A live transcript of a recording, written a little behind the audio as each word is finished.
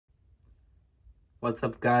What's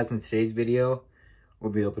up, guys? In today's video,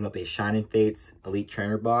 we'll be opening up a Shining Fates Elite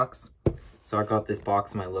Trainer box. So I got this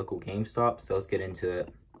box in my local GameStop, so let's get into it.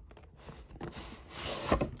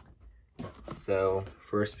 So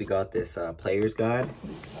first we got this player's guide,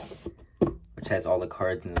 which has all the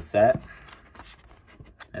cards in the set.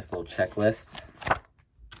 Nice little checklist.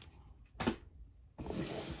 I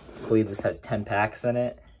believe this has 10 packs in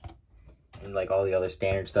it, and like all the other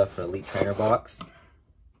standard stuff for Elite Trainer box.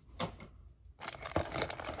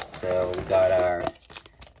 So we got our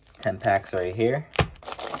 10 packs right here.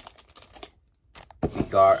 We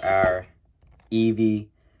got our EV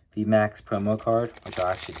VMAX promo card, which I'll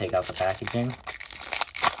actually take out the packaging.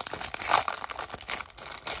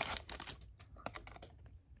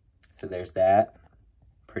 So there's that.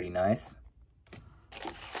 Pretty nice.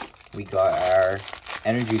 We got our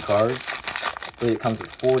energy cards. I believe it comes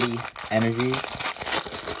with 40 energies.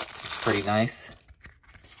 Pretty nice.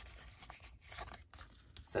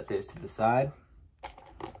 Set those to the side.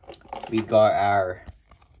 We got our,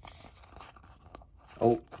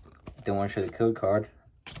 don't want to show the code card.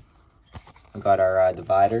 We got our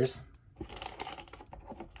dividers.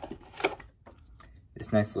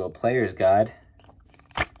 This nice little player's guide.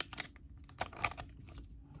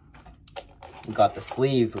 We got the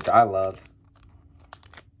sleeves, which I love.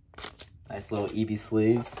 Nice little EB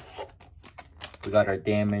sleeves. We got our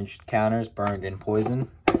damaged counters, burned and poisoned.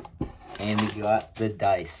 And we got the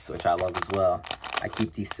dice, which I love as well. I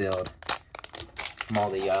keep these sealed from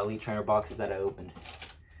all the Elite Trainer boxes that I opened.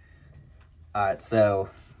 Alright, so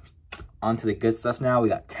on to the good stuff now. We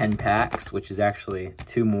got 10 packs, which is actually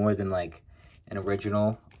 2 more than like an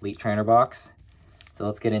original Elite Trainer box. So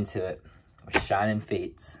let's get into it with Shining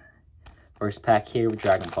Fates. First pack here with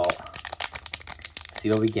Dragon Ball.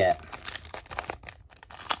 See what we get.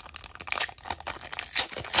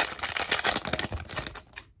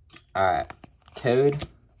 Alright, code.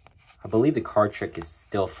 I believe the card trick is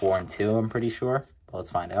still 4 and 2, I'm pretty sure. But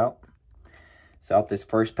let's find out. So out this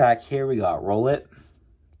first pack here, we got Roll It,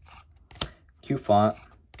 Q Font,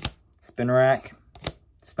 Spin Rack,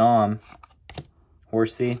 Snom,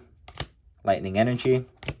 Horsey, Lightning Energy,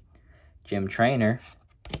 Gym Trainer,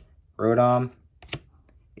 Rodom,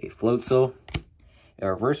 a Floatzel, a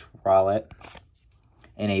Reverse Rowlet,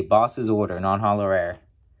 and a Boss's Order non-holo rare.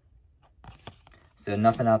 So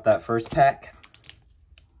nothing out that first pack.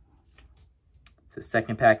 So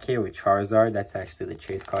second pack here with Charizard. That's actually the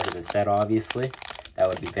chase card of the set, obviously. That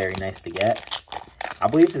would be very nice to get. I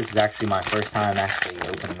believe this is actually my first time actually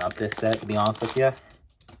opening up this set, to be honest with you.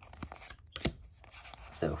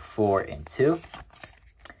 So 4 and 2. Let's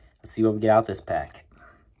see what we get out this pack.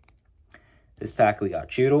 This pack we got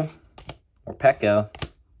Choodle, Morpeko,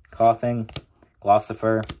 Coughing,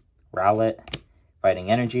 Glossifer, Rowlet,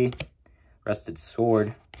 Fighting Energy, Rusted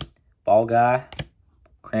Sword, Ball Guy,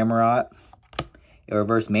 Cramorant, a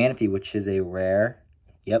Reverse Manaphy, which is a rare,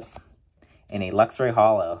 yep, and a Luxray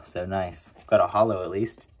Holo, so nice. Got a holo at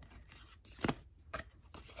least.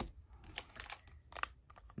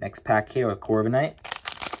 Next pack here with Corviknight.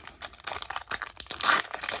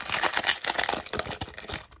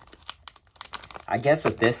 I guess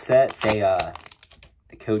with this set,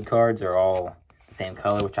 the code cards are all the same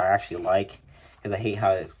color, which I actually like. Because I hate how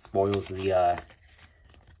it spoils the,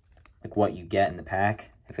 like what you get in the pack.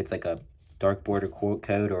 If it's like a dark border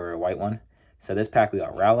code or a white one. So this pack we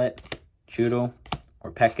got Rowlet, Choodle,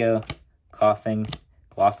 Morpeko, Coughing,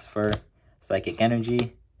 Glossifer, Psychic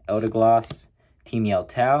Energy, Eldergloss, Team Yell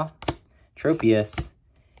Tao, Tropius.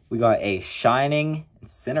 We got a Shining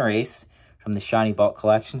Incinerate from the Shiny Vault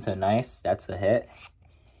collection. So nice, that's a hit.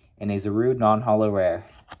 And a Zarude non-holo rare.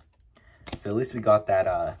 So at least we got that,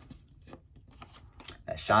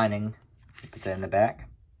 that Shining. Put that in the back.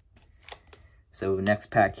 So next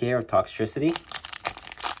pack here, Toxtricity.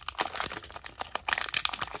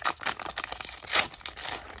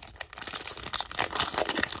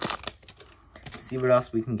 Let's see what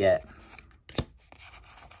else we can get.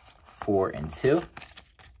 4 and 2.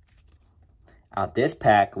 Out this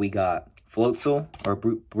pack, we got Floatzel, or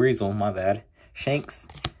Breezel, my bad. Shanks,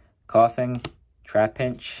 Coughing,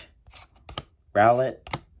 Trapinch, Rowlet,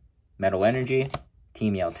 Metal Energy,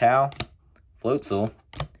 Team Yell Tao, Floatzel,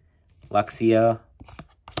 Luxio,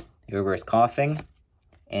 a Reverse Coughing,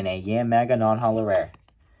 and a Yanmaga non-holo rare.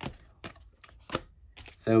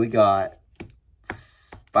 So we got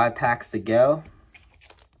 5 packs to go.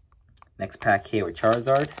 Next pack here with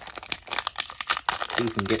Charizard. See if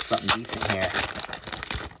we can get something decent here.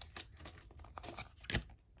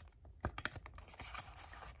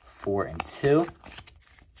 Four and 2.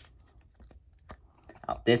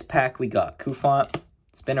 Out this pack we got Q Font,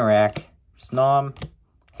 Spinarak, Snom,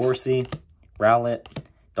 Horsey, Rowlet,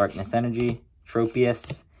 Darkness Energy,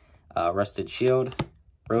 Tropius, Rusted Shield,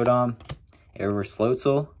 Rotom, a Reverse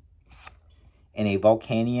Floatzel, and a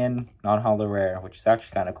Volcanion non-holo rare, which is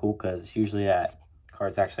actually kind of cool because usually that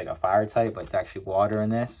card's actually like a fire type, but it's actually water in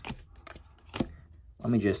this. Let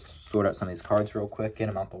me just sort out some of these cards real quick, get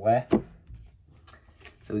them out the way.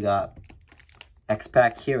 So we got X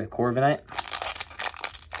pack here with Corviknight.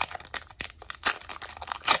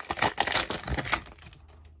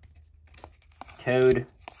 Code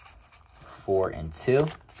 4 and 2.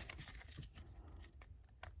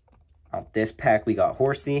 Out this pack we got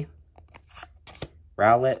Horsey,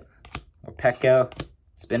 Rowlet, Morpeko,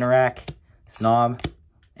 Spinarak, Snob,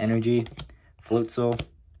 Energy, Floatzel,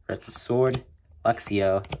 Restless Sword,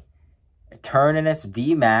 Luxio, Eternatus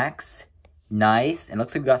VMAX, nice, and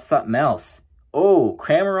looks like we got something else. Oh,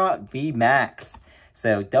 Cramorant VMAX.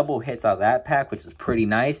 So double hits out of that pack, which is pretty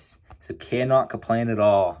nice. So cannot complain at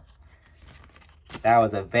all. That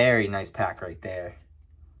was a very nice pack right there.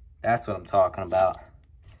 That's what I'm talking about.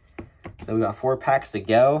 So we got 4 packs to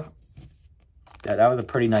go. That was a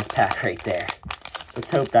pretty nice pack right there. Let's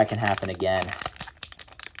hope that can happen again.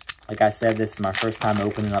 Like I said, this is my first time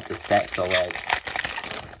opening up the set, so like,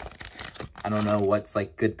 I don't know what's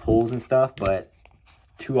like good pulls and stuff, but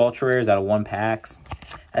 2 ultra rares out of 1 packs,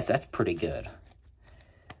 that's pretty good.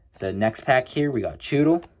 So next pack here, we got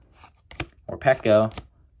Choodle, Morpeko,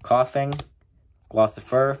 Coughing,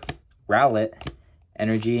 Glossifer, Rowlet,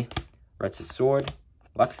 Energy, Restless Sword,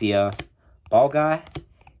 Luxio, Ball Guy,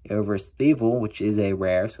 a Reverse Thievul, which is a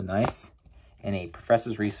rare, so nice, and a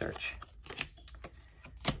Professor's Research.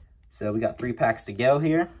 So we got 3 packs to go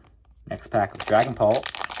here. Next pack is Dragon Pulse.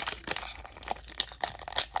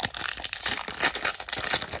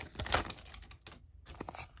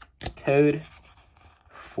 Code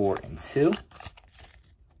 4 and 2.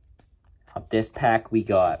 Out this pack we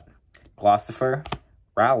got Glossifer,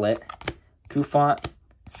 Rowlet, Cufant,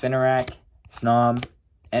 Spinarak, Snom,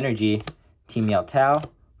 Energy, Team Yeltao,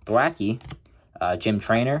 Thwackey, Gym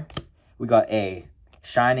Trainer. We got a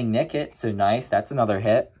Shining Nickit, so nice, that's another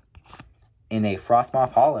hit. And a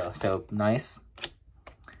Frostmoth Holo, so nice.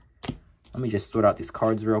 Let me just sort out these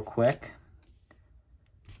cards real quick.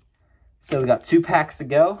 So we got 2 packs to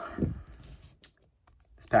go.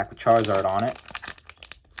 This pack with Charizard on it.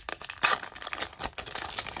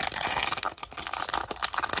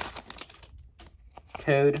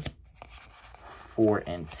 Code 4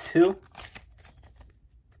 and 2.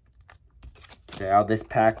 So out of this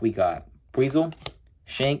pack we got Weasel,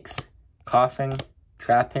 Shanks, Coughing,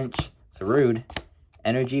 Trapinch, Zarude,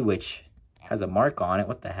 Energy, which has a mark on it.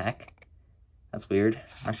 What the heck? That's weird.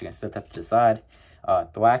 I'm actually going to set that to the side.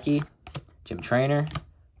 Thwackey, Gym Trainer,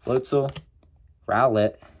 Floatzel,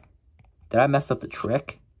 Rowlet. Did I mess up the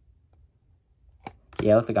trick?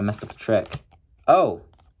 Yeah, it looks like I messed up the trick. Oh!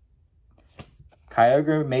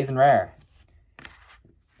 Kyogre, Amazing Rare.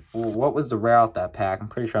 Well, what was the rare out that pack? I'm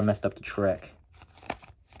pretty sure I messed up the trick.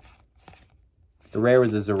 The rare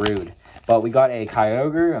was a Zarude. But we got a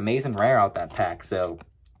Kyogre, Amazing Rare out that pack, so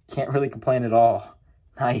can't really complain at all.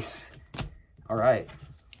 Nice. Alright.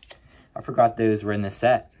 I forgot those were in this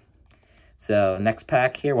set. So, next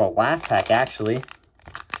pack here, well, last pack actually.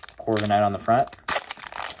 Corviknight on the front.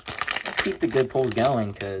 Let's keep the good pulls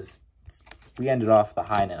going, because we ended off the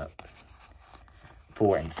high note.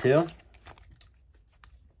 4 and 2.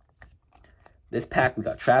 This pack, we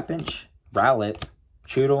got Trapinch, Rowlet,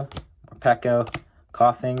 Choodle, Morpeko,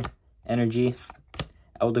 Coughing, Energy,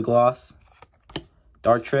 Eldergloss,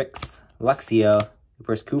 Dartrix, Luxio,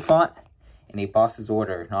 Reverse Cufant, and a Boss's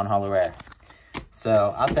Order, non-holo rare.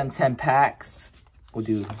 So, out them 10 packs, we'll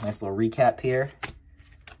do a nice little recap here.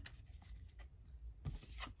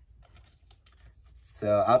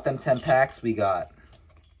 So, out them 10 packs, we got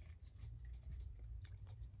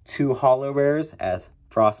 2 holo rares as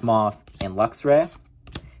Frostmoth and Luxray.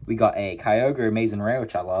 We got a Kyogre Amazing Rare,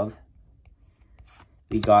 which I love.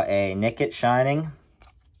 We got a Nickit Shining,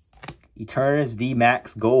 Eternatus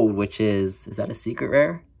VMAX Gold, which is that a secret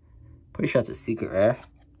rare? Pretty sure it's a secret rare.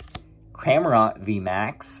 Cramorant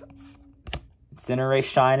VMAX, Incinerate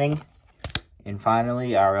Shining, and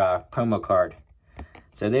finally our promo card.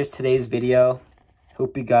 So there's today's video.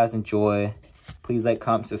 Hope you guys enjoy. Please like,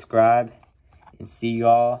 comment, subscribe, and see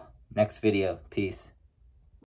y'all next video. Peace.